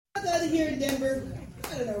Out of here in Denver.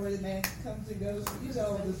 I don't know where the man comes and goes. He's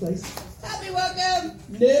all over the place. Happy welcome,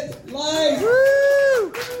 Nip Life.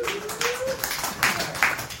 Woo!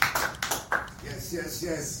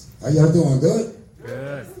 Yes. How y'all doing? Good?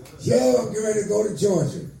 Good. Yo, I'm getting ready to go to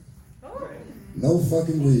Georgia. No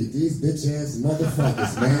fucking weed. These bitch ass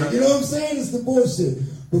motherfuckers, man. You know what I'm saying? It's the bullshit.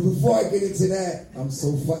 But before I get into that, I'm so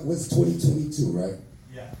what's 2022, right?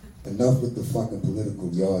 Yeah. Enough with the fucking political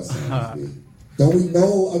yard signs, man. Don't we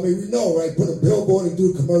know? I mean, we know, right? Put a billboard and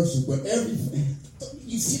do commercials, but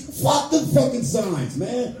you see, fuck the fucking signs,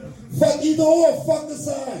 man. Fuck either or, fuck the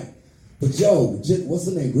sign. But yo, what's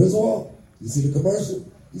the name? Griswold? You see the commercial?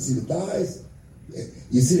 You see the thighs?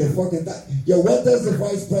 You see the fucking thighs? Yo, what does the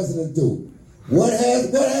vice president do? What has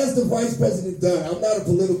the vice president done? I'm not a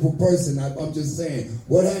political person. I'm just saying,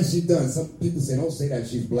 what has she done? Some people say, don't say that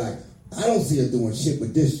she's black. I don't see her doing shit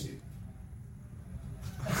with this shit.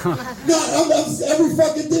 No, I'm every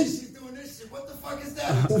fucking day she's doing this shit. What the fuck is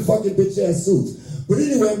that? The fucking bitch ass suits. But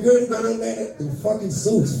anyway, I'm ready to go to Atlanta. The fucking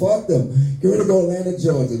suits, fuck them. Get ready to go to Atlanta,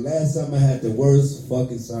 Georgia. Last time I had the worst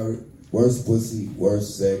pussy,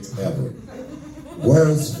 worst sex ever.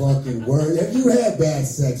 Worst. Have you had bad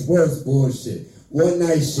sex? Worst bullshit. One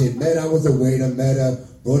night shit. I was a waiter, met her,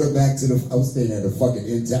 brought her back to I was staying at a fucking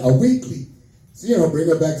a weekly. So, bring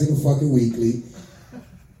her back to the fucking weekly.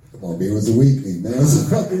 Come on, it was a weekly, man. It was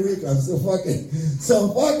a fucking weekly. I'm still fucking.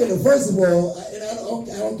 So I'm fucking her. First of all, I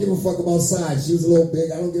don't give a fuck about size. She was a little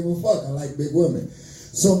big. I don't give a fuck. I like big women.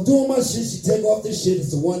 So I'm doing my shit. She take off this shit.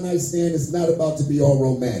 It's a one night stand. It's not about to be all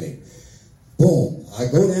romantic. Boom. I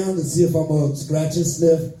go down to see if I'm going to scratch and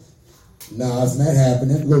sniff. Nah, it's not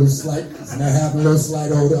happening. It's not happening. A little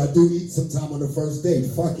slight odor. I do eat sometime on the first date.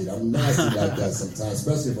 Fuck it. I'm nasty like that sometimes,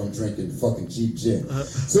 especially if I'm drinking fucking cheap gin.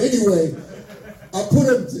 So anyway, I put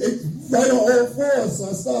her right on all fours, so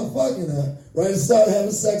I start fucking her. Right, I start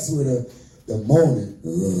having sex with her. The moment,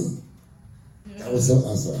 I was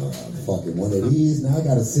fucking one of these. Now I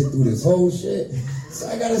gotta sit through this whole shit. So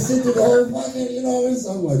I gotta sit through the whole fucking,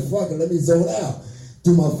 so I'm like, fuck it, let me zone out.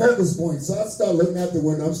 Do my focus point. So I start looking at the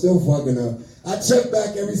window. I'm still fucking her. I check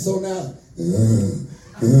back every so now.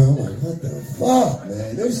 I'm like, what the fuck,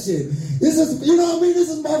 man? This is, This is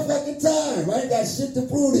my fucking time. I ain't got shit to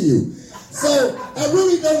prove to you. So I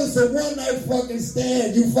really noticed a one night fucking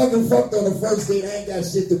stand. You fucking fucked on the first date. I ain't got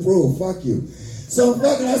shit to prove. Fuck you. So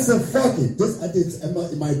I said, fuck it.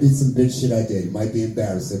 It might be some bitch shit I did. It might be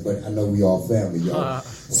embarrassing, but I know we all family, y'all.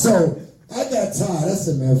 So I got tired. I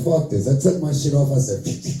said, man, fuck this. I took my shit off. I said,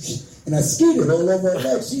 and I skeeted all over her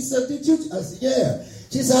leg. She said, did you? I said, yeah.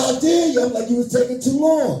 She said, how dare you? I'm like, you was taking too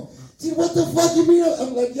long. She said, what the fuck you mean?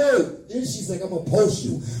 I'm like, yo. Then she's like, I'm going to post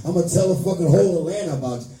you. I'm going to tell the fucking whole Atlanta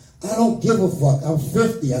about you. I don't give a fuck. I'm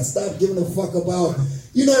 50. I stopped giving a fuck about,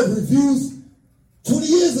 reviews 20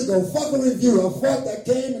 years ago. Fuck a review. I fucked, I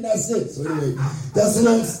came, and that's it. So anyway, that's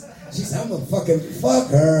what she said, I'm going to fucking fuck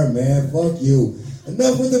her, man. Fuck you.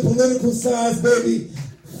 Enough with the political signs, baby.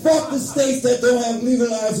 Fuck the states that don't have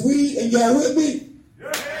legalized weed, and y'all with me?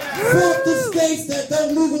 Yeah. Fuck the states that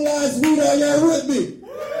don't legalize weed, are y'all with me?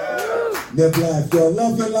 Live life, y'all.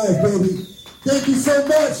 Love your life, baby. Thank you so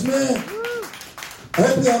much, man.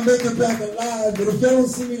 Hopefully I'll make it back alive, but if y'all don't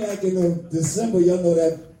see me like in December, y'all know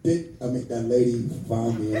that lady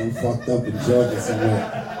found me and I'm fucked up in Georgia somewhere.